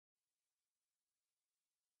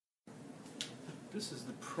This is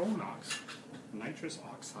the ProNox Nitrous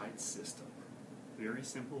Oxide system. Very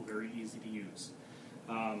simple, very easy to use.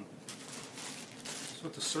 So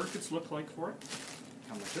what the circuits look like for it,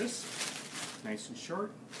 come like this, nice and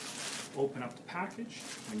short. Open up the package.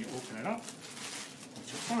 When you open it up, what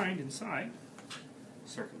you find inside, a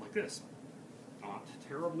circuit like this. Not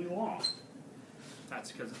terribly long.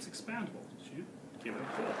 That's because it's expandable. So you give it a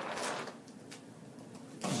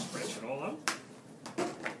pull. Stretch it all out.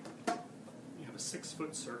 You have a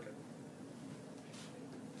 6-foot circuit.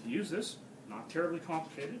 To use this, not terribly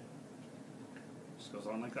complicated. Just goes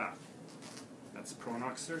on like that. That's a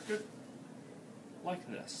ProNox circuit, like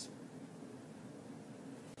this.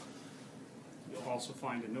 You'll also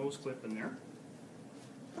find a nose clip in there.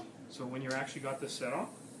 So when you're actually got this set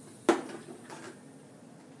up,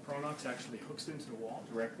 ProNox actually hooks into the wall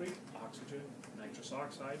directly. Oxygen, nitrous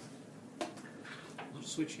oxide. Little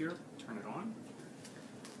switch here, turn it on.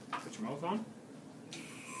 Put your mouth on.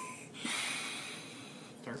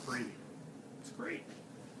 Start breathing. It's great.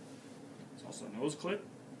 It's also a nose clip.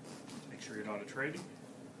 Make sure you're not a trading.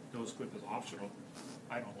 Nose clip is optional.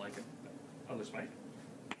 I don't like it, but others might.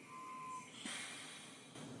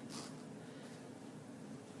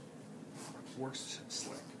 Works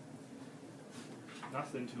slick.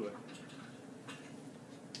 Nothing to it.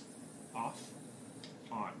 Off,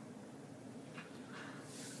 on.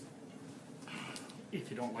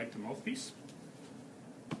 If you don't like the mouthpiece,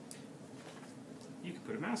 you can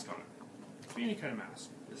put a mask on it. It could be any kind of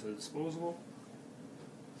mask. This is disposable.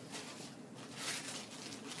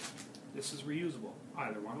 This is reusable.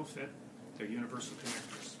 Either one will fit. They're universal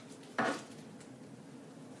connectors.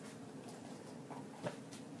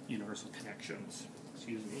 Universal connections.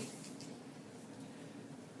 Excuse me.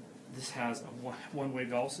 This has a one-way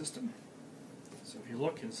valve system. So if you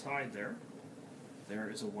look inside there, there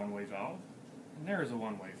is a one-way valve, and there is a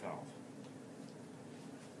one-way valve.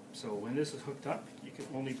 So when this is hooked up, you can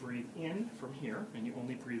only breathe in from here, and you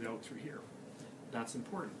only breathe out through here. That's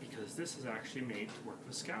important because this is actually made to work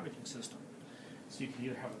with a scavenging system. So you can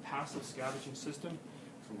either have a passive scavenging system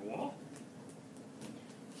from the wall,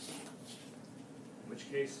 in which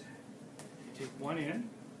case you take one in,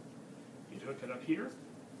 you'd hook it up here,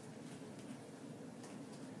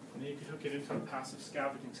 and then you could hook it into a passive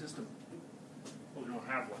scavenging system. Well, we don't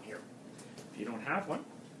have one here. If you don't have one,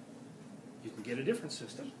 you can get a different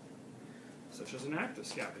system, such as an active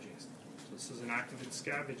scavenging system. So this is an active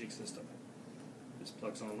scavenging system. This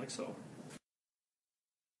plugs on like so.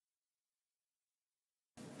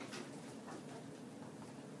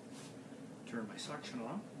 Turn my suction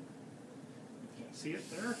on. You can't see it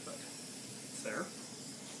there, but it's there.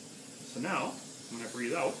 So now, when I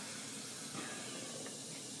breathe out,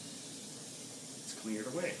 it's cleared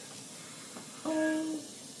away.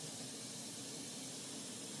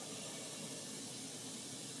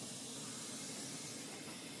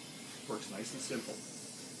 Works nice and simple.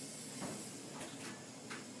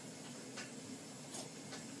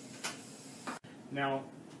 Now,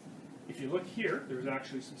 if you look here, there's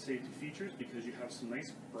actually some safety features because you have some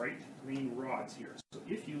nice bright green rods here. So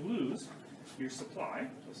if you lose your supply,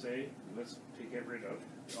 so say, let's get rid of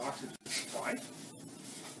the oxygen supply,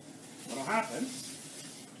 what will happen is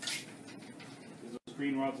those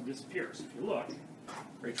green rods will disappear. So if you look,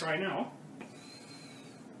 right, try now,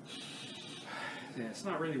 and it's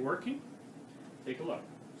not really working, take a look.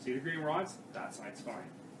 See the green rods? That side's fine.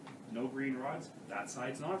 No green rods? That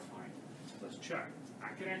side's not fine. Let's check.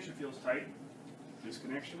 That connection feels tight. This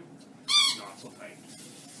connection, not so tight.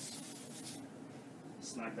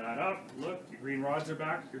 Snug that up. Look, your green rods are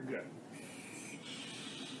back. You're good.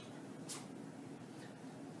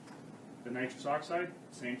 The nitrous oxide,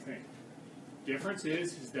 same thing. Difference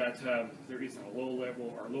is that there isn't a low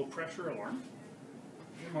level or low pressure alarm.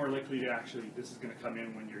 You're more likely to actually, this is going to come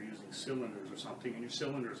in when you're using cylinders or something and your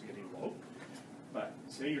cylinder is getting low. But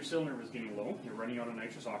say your cylinder was getting low, you're running out of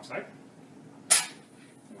nitrous oxide.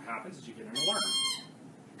 What happens is you get an alarm,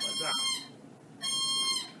 like that.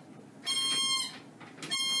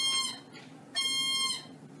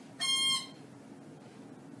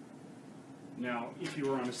 Now, if you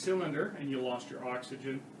were on a cylinder and you lost your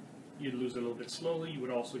oxygen, you'd lose it a little bit slowly. You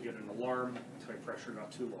would also get an alarm if the pressure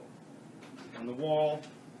got too low. On the wall,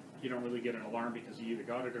 you don't really get an alarm because you either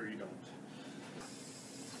got it or you don't.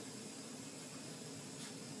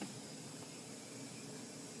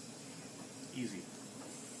 Easy.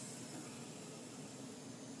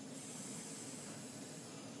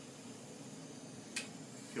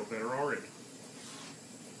 Feel better already.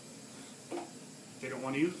 If you don't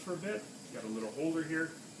want to use it for a bit, you got a little holder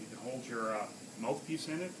here. You can hold your mouthpiece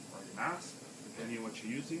in it or your mask, depending on what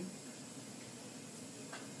you're using.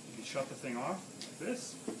 You You shut the thing off like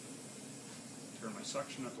this. Turn my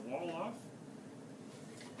suction at the wall off.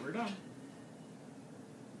 We're done.